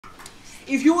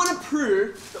if you want to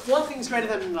prove that one thing is greater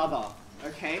than another,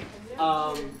 okay,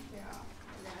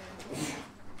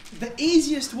 the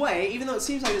easiest way, even though it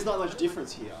seems like there's not much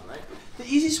difference here, right? The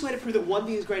easiest way to prove that one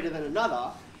thing is greater than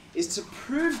another is to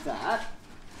prove that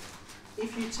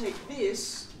if you take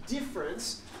this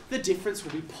difference, the difference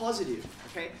will be positive,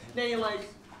 okay? Now you're like,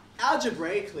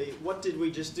 algebraically, what did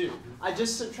we just do? I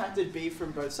just subtracted b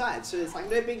from both sides, so it's like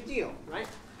no big deal, right?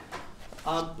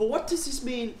 But what does this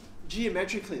mean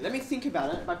geometrically? Let me think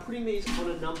about it by putting these on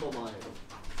a number line,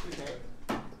 okay?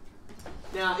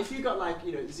 Now, if you've got like,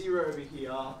 0 over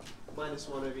here, -1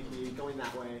 over here, going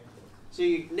that way, so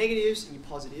your negatives and your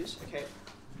positives, okay?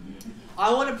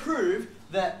 I want to prove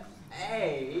that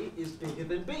A is bigger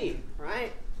than B,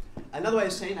 right? Another way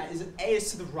of saying that is that A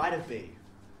is to the right of B,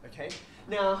 okay?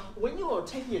 Now, when you're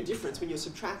taking a difference, when you're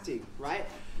subtracting, right,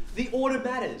 the order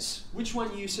matters. Which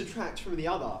one you subtract from the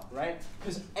other, right?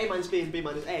 Because A minus B and B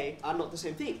minus A are not the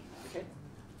same thing, okay?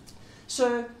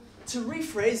 So, to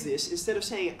rephrase this, instead of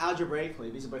saying it algebraically,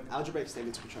 these are both algebraic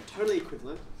statements which are totally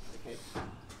equivalent, okay?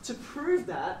 To prove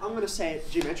that, I'm going to say it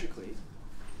geometrically,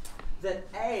 that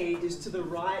A is to the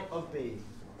right of B.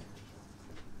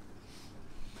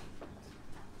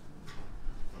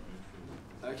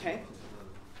 Okay?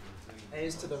 A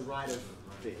is to the right of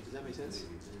B. Does that make sense?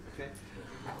 Okay.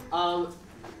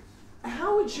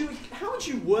 How would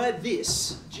you word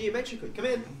this geometrically? Come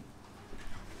in.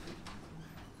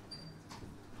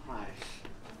 Hi.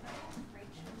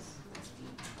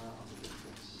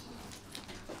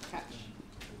 Catch.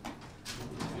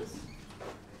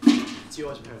 It's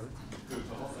yours, apparently.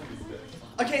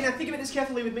 Okay, now think about this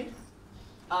carefully with me.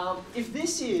 If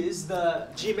this is the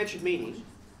geometric meaning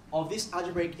of this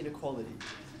algebraic inequality,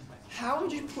 how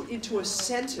would you put into a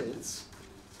sentence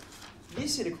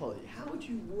this inequality? How would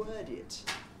you word it?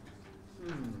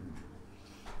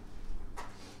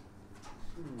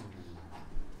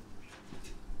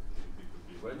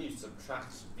 When you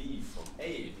subtract b from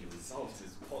a, the result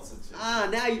is positive.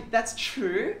 Now that's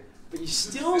true, but you're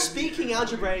still speaking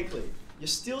algebraically. You're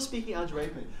still speaking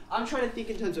algebraically. I'm trying to think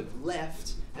in terms of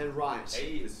left and right. A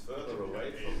is further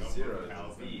away from 0 than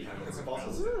b, and it's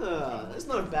positive. That's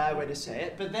not a bad way to say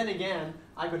it, but then again,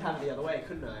 I could have it the other way,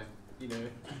 couldn't I?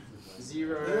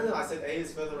 0. No, I said a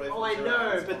is further away from 0. Oh, I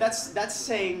know, but that's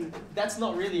saying, that's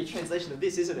not really a translation of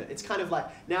this, isn't it? It's kind of like,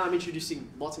 now I'm introducing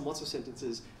lots and lots of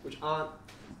sentences which aren't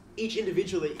each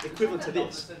individually equivalent to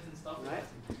this. Right?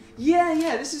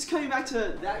 Yeah, this is coming back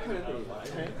to that kind of thing.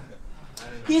 Okay?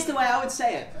 Here's the way I would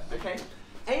say it, okay?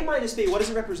 A minus B, what does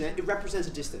it represent? It represents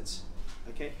a distance,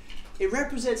 okay? It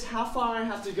represents how far I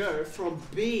have to go from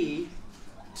B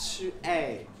to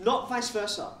A, not vice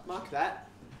versa. Mark that.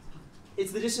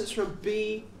 It's the distance from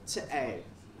B to A,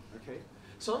 okay?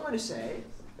 So I'm going to say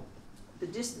the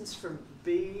distance from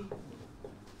B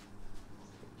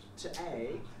to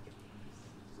A,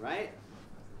 right?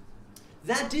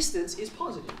 That distance is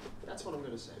positive. That's what I'm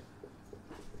going to say.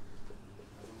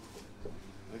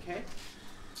 Okay?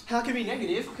 How can it be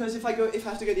negative? Because if I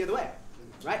have to go the other way,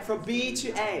 right? From B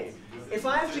to A. If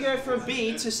I have to go from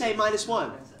B to say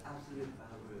 -1.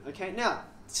 Okay, now,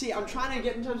 see, I'm trying to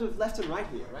get in terms of left and right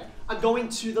here, right? I'm going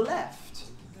to the left,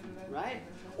 right?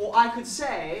 Or I could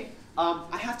say,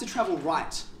 I have to travel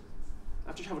right. I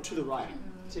have to travel to the right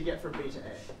to get from B to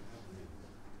A.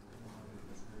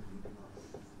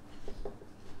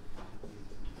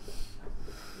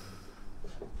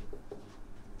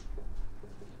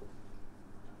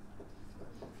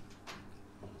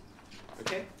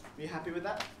 Okay, are you happy with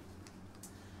that?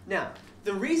 Now,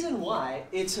 the reason why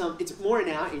it's more in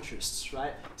our interests,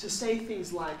 right, to say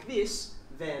things like this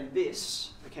than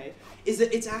this, okay, is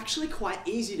that it's actually quite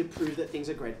easy to prove that things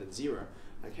are greater than 0,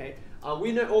 okay?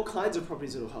 We know all kinds of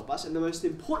properties that will help us, and the most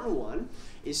important one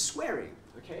is squaring,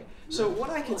 okay? So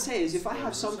what I can say is if I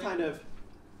have some kind of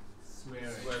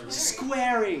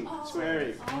squaring,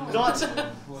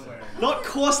 not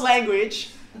coarse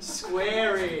language,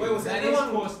 squaring. Wait, was everyone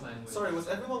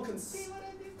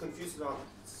confused about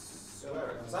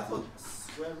squaring? Because I thought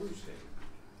square rooting.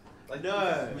 Like,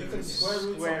 no, you can square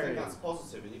root something that's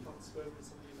positive, and you can't square root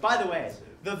something that's By the way,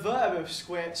 negative. the verb of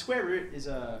square root is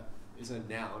a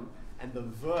noun, and the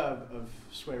verb of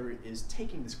square root is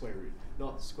taking the square root,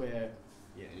 not square.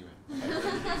 Yeah, anyway.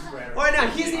 Alright, now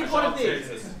here's the important thing.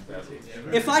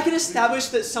 If I can establish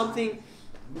that something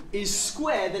is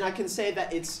square, then I can say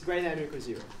that it's greater than or equal to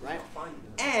 0, right?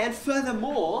 And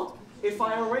furthermore, if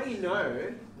I already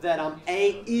know that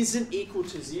A isn't equal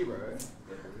to 0,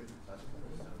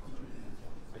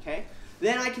 okay,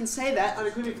 then I can say that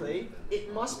unequivocally,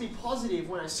 it must be positive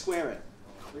when I square it.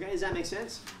 Okay, does that make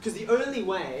sense? Because the only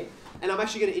way, and I'm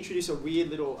actually going to introduce a weird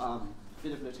little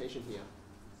bit of notation here.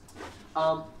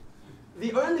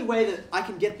 The only way that I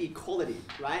can get the equality,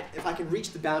 right, if I can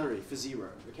reach the boundary for 0,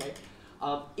 okay,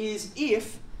 is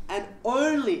if and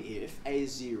only if a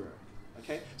is 0.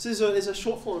 Okay, so there's a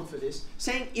short form for this.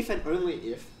 Saying if and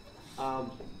only if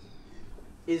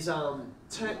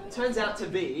turns out to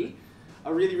be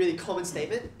a really, really common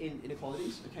statement in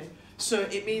inequalities. Okay, so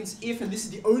it means if, and this is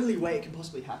the only way it can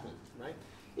possibly happen, right?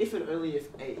 If and only if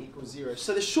a equals 0.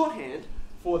 So the shorthand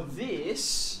for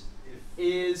this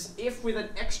is if with an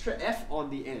extra f on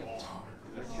the end.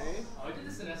 Okay. Oh, I did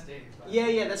this in SD.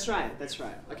 Yeah, that's right. That's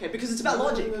right. Okay, because it's about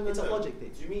logic. It's a logic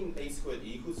thing. Do you mean a squared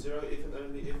equals 0 if and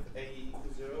only if a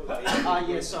equals 0?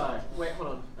 Yeah, sorry. Wait,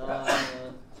 hold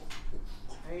on.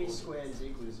 A squared is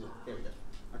equal to 0. There we go.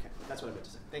 Okay, that's what I meant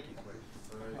to say. Thank you.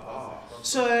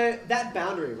 So that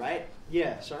boundary, right?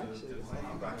 Yeah, sorry?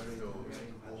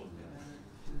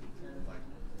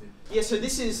 Yeah, so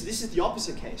this is the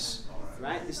opposite case,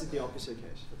 right? This is the opposite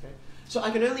case, okay? So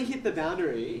I can only hit the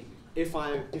boundary if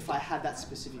I had that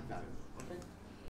specific value.